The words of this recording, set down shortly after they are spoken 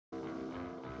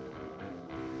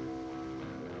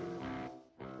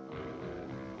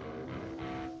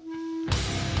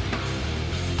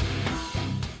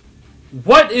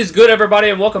What is good, everybody,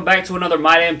 and welcome back to another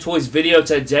My Damn Toys video.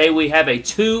 Today we have a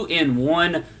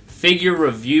 2-in-1 figure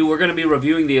review. We're going to be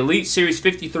reviewing the Elite Series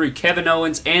 53 Kevin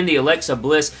Owens and the Alexa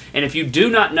Bliss. And if you do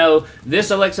not know, this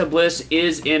Alexa Bliss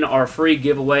is in our free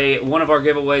giveaway. One of our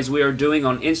giveaways we are doing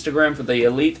on Instagram for the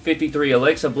Elite 53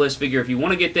 Alexa Bliss figure. If you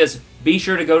want to get this, be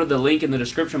sure to go to the link in the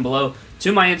description below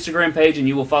to my Instagram page, and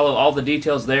you will follow all the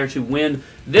details there to win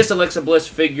this Alexa Bliss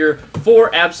figure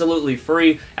for absolutely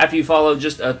free after you follow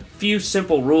just a few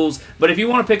simple rules. But if you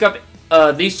want to pick up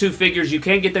these two figures, you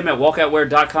can get them at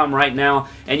walkoutwear.com right now,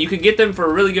 and you can get them for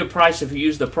a really good price if you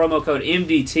use the promo code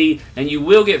MDT, and you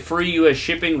will get free U.S.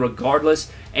 shipping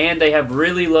regardless, and they have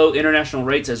really low international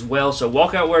rates as well. So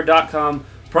walkoutwear.com,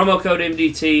 promo code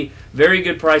MDT, very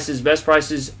good prices, best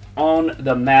prices on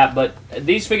the map. But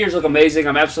these figures look amazing.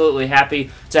 I'm absolutely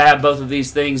happy to have both of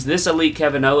these things. This Elite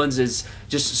Kevin Owens is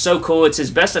just so cool. It's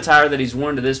his best attire that he's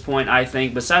worn to this point, I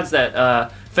think. Besides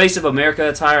that Face of America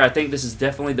attire, I think this is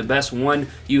definitely the best one.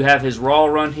 You have his Raw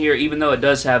run here, even though it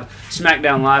does have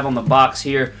SmackDown Live on the box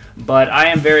here. But I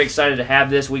am very excited to have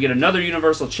this. We get another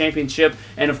Universal Championship,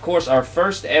 and of course our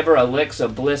first ever Alexa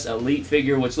Bliss Elite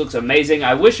figure, which looks amazing.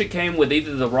 I wish it came with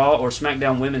either the Raw or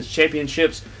SmackDown Women's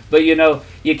Championships, but you know,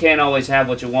 you can't always have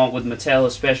what you want with Mattel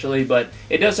especially. But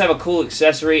it does have a cool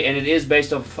accessory, and it is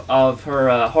based off of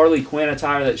her Harley Quinn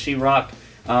attire that she rocked.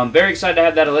 Very excited to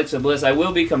have that Alexa Bliss. I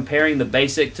will be comparing the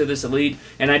basic to this Elite,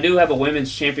 and I do have a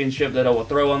Women's Championship that I will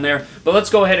throw on there. But let's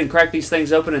go ahead and crack these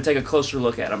things open and take a closer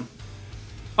look at them.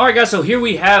 Alright guys, so here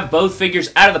we have both figures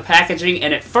out of the packaging,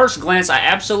 and at first glance, I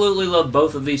absolutely love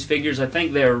both of these figures. I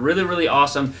think they're really, really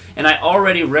awesome, and I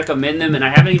already recommend them, and I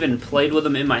haven't even played with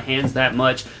them in my hands that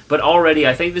much, but already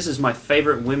I think this is my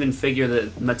favorite women figure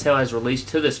that Mattel has released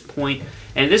to this point,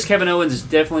 and this Kevin Owens is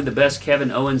definitely the best Kevin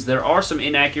Owens. There are some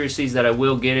inaccuracies that I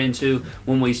will get into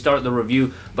when we start the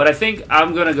review, but I think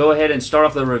I'm going to go ahead and start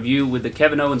off the review with the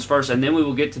Kevin Owens first, and then we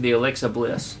will get to the Alexa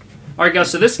Bliss. Alright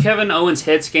guys, so this Kevin Owens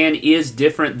head scan is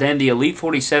different than the Elite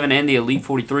 47 and the Elite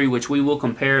 43, which we will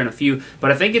compare in a few,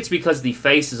 but I think it's because the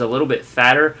face is a little bit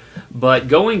fatter. But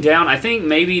going down, I think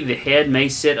maybe the head may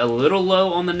sit a little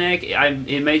low on the neck.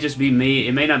 It may just be me.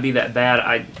 It may not be that bad.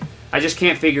 I just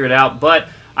can't figure it out, but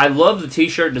I love the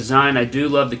t-shirt design. I do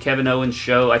love the Kevin Owens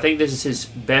show. I think this is his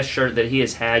best shirt that he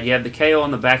has had. You have the KO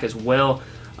on the back as well.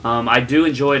 I do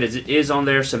enjoy it as it is on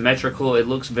there, symmetrical. It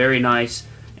looks very nice.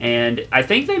 And I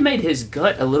think they made his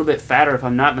gut a little bit fatter, if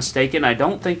I'm not mistaken. I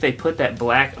don't think they put that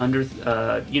black under,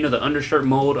 you know, the undershirt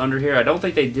mold under here. I don't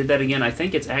think they did that again. I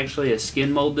think it's actually a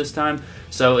skin mold this time.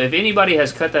 So if anybody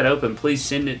has cut that open, please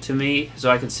send it to me so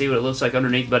I can see what it looks like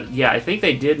underneath. But yeah, I think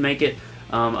they did make it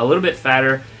a little bit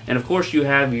fatter. And of course, you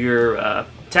have your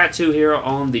tattoo here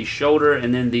on the shoulder,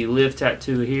 and then the live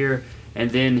tattoo here, and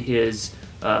then his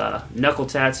knuckle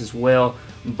tats as well.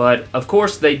 But of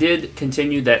course they did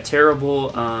continue that terrible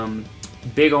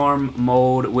big arm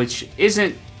mold, which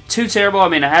isn't too terrible. I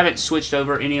mean, I haven't switched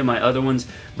over any of my other ones,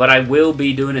 but I will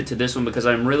be doing it to this one because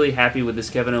I'm really happy with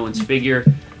this Kevin Owens figure.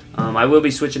 I will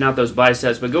be switching out those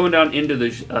biceps, but going down into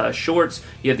the shorts,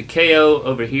 you have the KO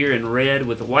over here in red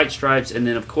with the white stripes, and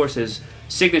then of course his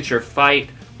signature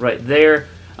fight right there.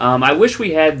 I wish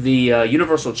we had the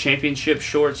Universal Championship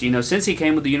shorts. You know, since he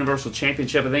came with the Universal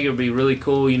Championship, I think it would be really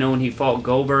cool, you know, when he fought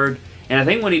Goldberg. And I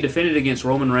think when he defended against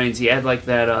Roman Reigns, he had like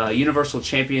that Universal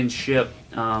Championship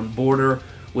border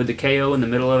with the KO in the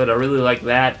middle of it. I really like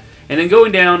that. And then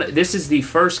going down, this is the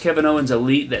first Kevin Owens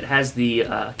Elite that has the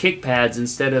kick pads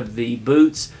instead of the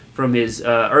boots from his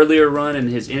earlier run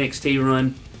and his NXT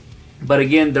run. But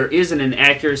again, there is an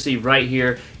inaccuracy right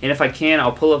here, and if I can,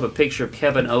 I'll pull up a picture of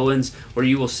Kevin Owens where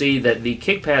you will see that the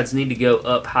kick pads need to go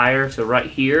up higher to right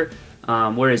here,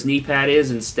 where his knee pad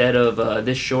is instead of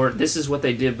this short. This is what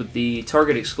they did with the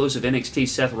Target exclusive NXT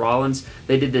Seth Rollins.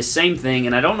 They did the same thing,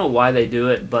 and I don't know why they do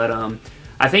it, but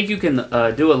I think you can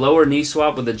do a lower knee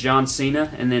swap with the John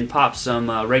Cena and then pop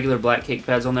some regular black kick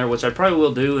pads on there, which I probably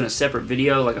will do in a separate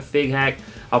video, like a fig hack.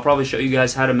 I'll probably show you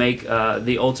guys how to make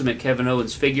the Ultimate Kevin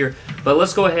Owens figure. But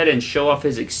let's go ahead and show off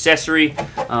his accessory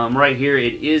right here.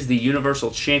 It is the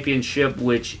Universal Championship,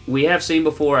 which we have seen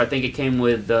before. I think it came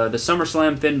with the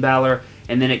SummerSlam Finn Balor,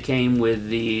 and then it came with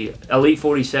the Elite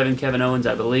 47 Kevin Owens,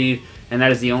 I believe. And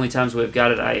that is the only times we've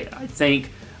got it, I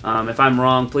think. If I'm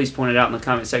wrong, please point it out in the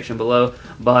comment section below.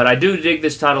 But I do dig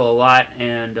this title a lot,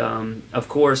 and of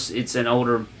course, it's an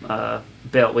older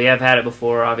belt. We have had it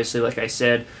before, obviously, like I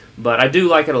said. But I do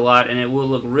like it a lot, and it will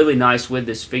look really nice with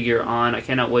this figure on. I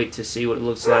cannot wait to see what it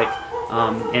looks like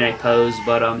in a pose.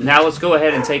 But now let's go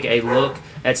ahead and take a look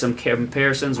at some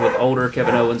comparisons with older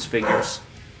Kevin Owens figures.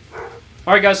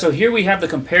 Alright guys, so here we have the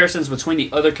comparisons between the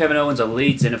other Kevin Owens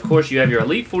Elites, and of course you have your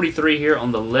Elite 43 here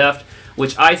on the left,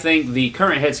 which I think the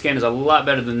current head scan is a lot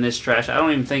better than this trash. I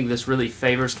don't even think this really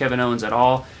favors Kevin Owens at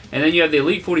all. And then you have the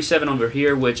Elite 47 over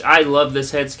here, which I love this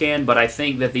head scan, but I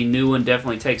think that the new one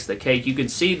definitely takes the cake. You can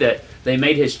see that they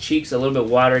made his cheeks a little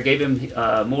bit wider, gave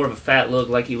him more of a fat look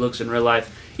like he looks in real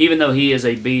life. Even though he is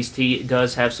a beast, he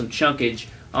does have some chunkage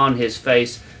on his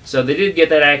face. So they did get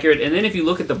that accurate. And then if you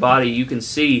look at the body, you can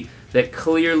see that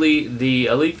clearly the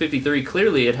Elite 53,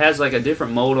 clearly it has like a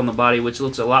different mold on the body, which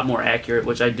looks a lot more accurate,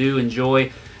 which I do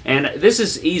enjoy. And this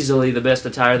is easily the best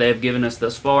attire they have given us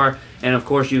thus far. And of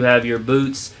course you have your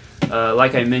boots,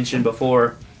 like I mentioned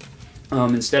before,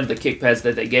 instead of the kick pads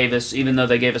that they gave us, even though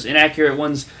they gave us inaccurate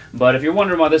ones. But if you're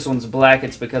wondering why this one's black,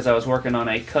 it's because I was working on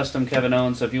a custom Kevin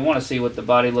Owens. So if you want to see what the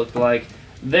body looked like,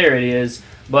 there it is.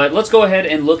 But let's go ahead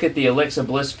and look at the Alexa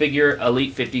Bliss figure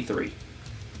Elite 53.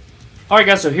 Alright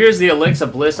guys, so here's the Alexa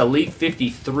Bliss Elite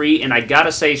 53, and I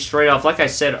gotta say straight off, like I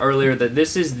said earlier, that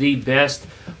this is the best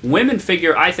women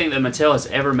figure I think that Mattel has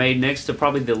ever made, next to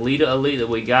probably the Lita Elite that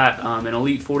we got in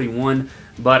Elite 41.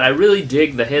 But I really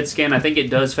dig the head scan. I think it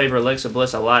does favor Alexa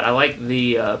Bliss a lot. I like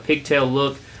the pigtail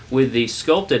look with the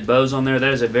sculpted bows on there.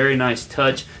 That is a very nice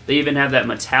touch. They even have that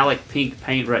metallic pink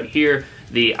paint right here.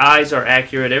 The eyes are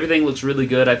accurate. Everything looks really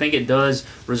good. I think it does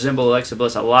resemble Alexa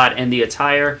Bliss a lot, and the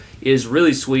attire is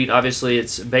really sweet. Obviously,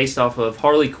 it's based off of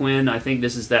Harley Quinn. I think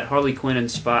this is that Harley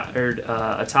Quinn-inspired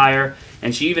attire,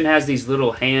 and she even has these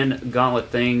little hand gauntlet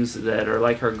things that are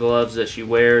like her gloves that she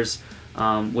wears,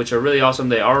 which are really awesome.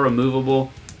 They are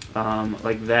removable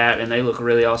like that, and they look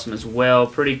really awesome as well.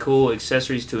 Pretty cool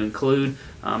accessories to include.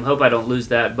 Hope I don't lose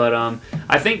that, but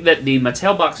I think that the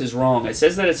Mattel box is wrong. It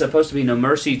says that it's supposed to be No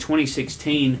Mercy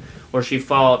 2016, where she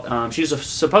fought. She was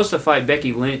supposed to fight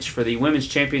Becky Lynch for the Women's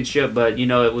Championship, but you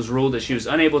know it was ruled that she was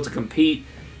unable to compete,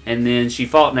 and then she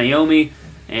fought Naomi.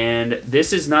 And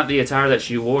this is not the attire that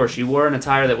she wore. She wore an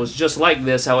attire that was just like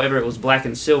this. However, it was black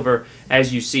and silver,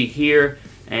 as you see here,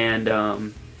 and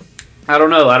I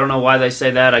don't know why they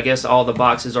say that. I guess all the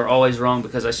boxes are always wrong,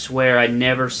 because I swear I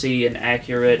never see an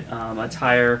accurate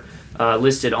attire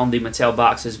listed on the Mattel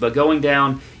boxes. But going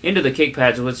down into the kick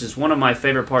pads, which is one of my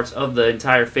favorite parts of the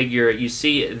entire figure, you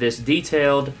see this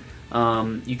detailed,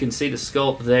 you can see the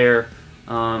sculpt there,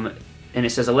 and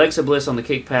it says Alexa Bliss on the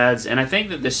kick pads. And I think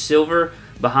that the silver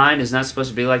behind is not supposed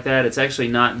to be like that. It's actually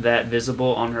not that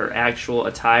visible on her actual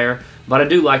attire, but I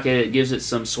do like it. It gives it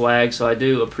some swag, so I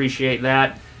do appreciate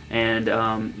that.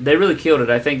 And they really killed it.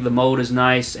 I think the mold is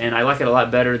nice, and I like it a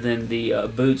lot better than the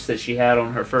boots that she had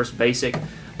on her first basic.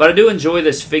 But I do enjoy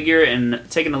this figure, and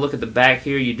taking a look at the back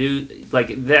here, you do,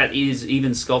 like, that is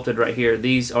even sculpted right here.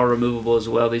 These are removable as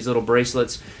well, these little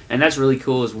bracelets, and that's really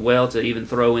cool as well to even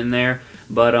throw in there.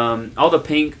 But all the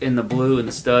pink and the blue and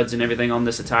the studs and everything on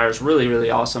this attire is really,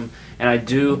 really awesome, and I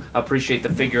do appreciate the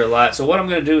figure a lot. So what I'm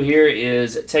going to do here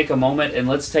is take a moment and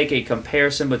let's take a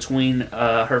comparison between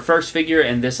her first figure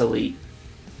and this Elite.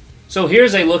 So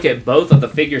here's a look at both of the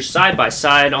figures side by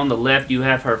side. On the left you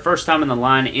have her first time in the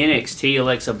line NXT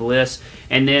Alexa Bliss,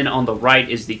 and then on the right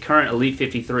is the current Elite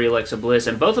 53 Alexa Bliss,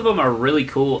 and both of them are really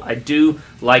cool. I do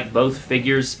like both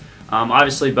figures.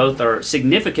 Obviously both are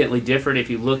significantly different if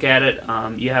you look at it.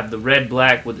 You have the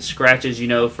red-black with the scratches, you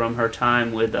know, from her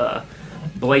time with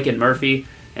Blake and Murphy,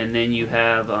 and then you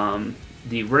have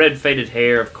the red faded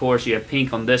hair. Of course, you have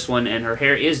pink on this one, and her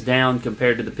hair is down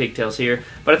compared to the pigtails here.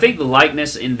 But I think the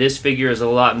likeness in this figure is a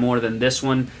lot more than this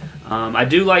one. I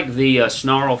do like the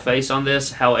snarl face on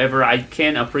this. However, I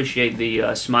can appreciate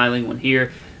the smiling one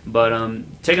here. But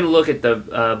taking a look at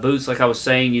the boots, like I was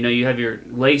saying, you know, you have your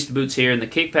laced boots here, and the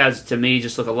kick pads to me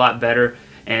just look a lot better.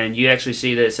 And you actually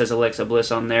see that it says Alexa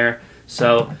Bliss on there.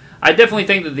 So I definitely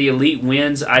think that the Elite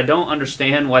wins. I don't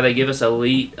understand why they give us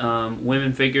Elite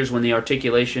women figures when the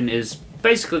articulation is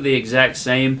basically the exact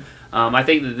same. I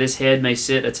think that this head may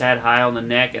sit a tad high on the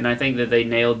neck, and I think that they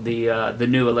nailed the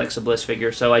new Alexa Bliss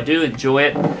figure, so I do enjoy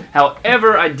it.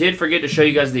 However, I did forget to show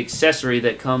you guys the accessory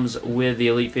that comes with the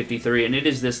Elite 53, and it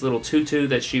is this little tutu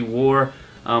that she wore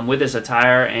with this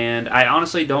attire, and I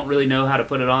honestly don't really know how to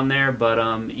put it on there,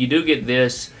 but you do get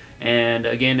this, and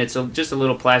again, it's just a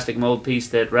little plastic mold piece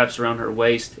that wraps around her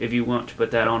waist if you want to put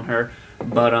that on her.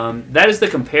 But that is the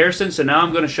comparison, so now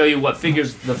I'm going to show you what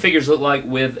the figures look like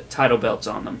with title belts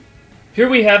on them. Here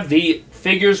we have the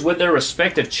figures with their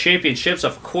respective championships.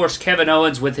 Of course, Kevin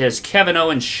Owens with his Kevin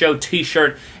Owens Show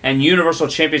t-shirt and Universal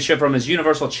Championship from his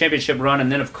Universal Championship run.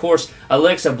 And then, of course,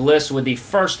 Alexa Bliss with the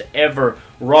first ever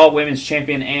Raw Women's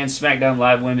Champion and SmackDown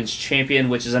Live Women's Champion,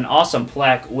 which is an awesome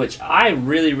plaque, which I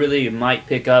really, really might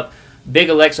pick up. Big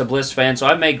Alexa Bliss fan, so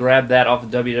I may grab that off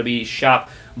the WWE shop.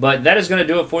 But that is going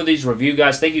to do it for these review,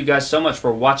 guys. Thank you guys so much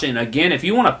for watching. Again, if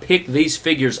you want to pick these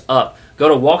figures up, go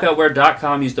to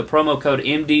walkoutwear.com, use the promo code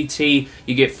MDT.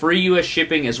 You get free U.S.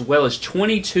 shipping as well as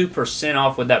 22%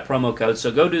 off with that promo code.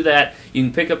 So go do that. You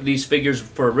can pick up these figures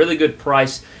for a really good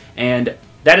price. And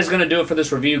that is going to do it for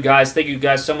this review, guys. Thank you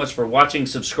guys so much for watching.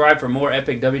 Subscribe for more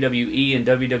epic WWE and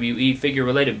WWE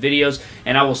figure-related videos.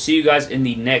 And I will see you guys in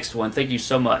the next one. Thank you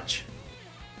so much.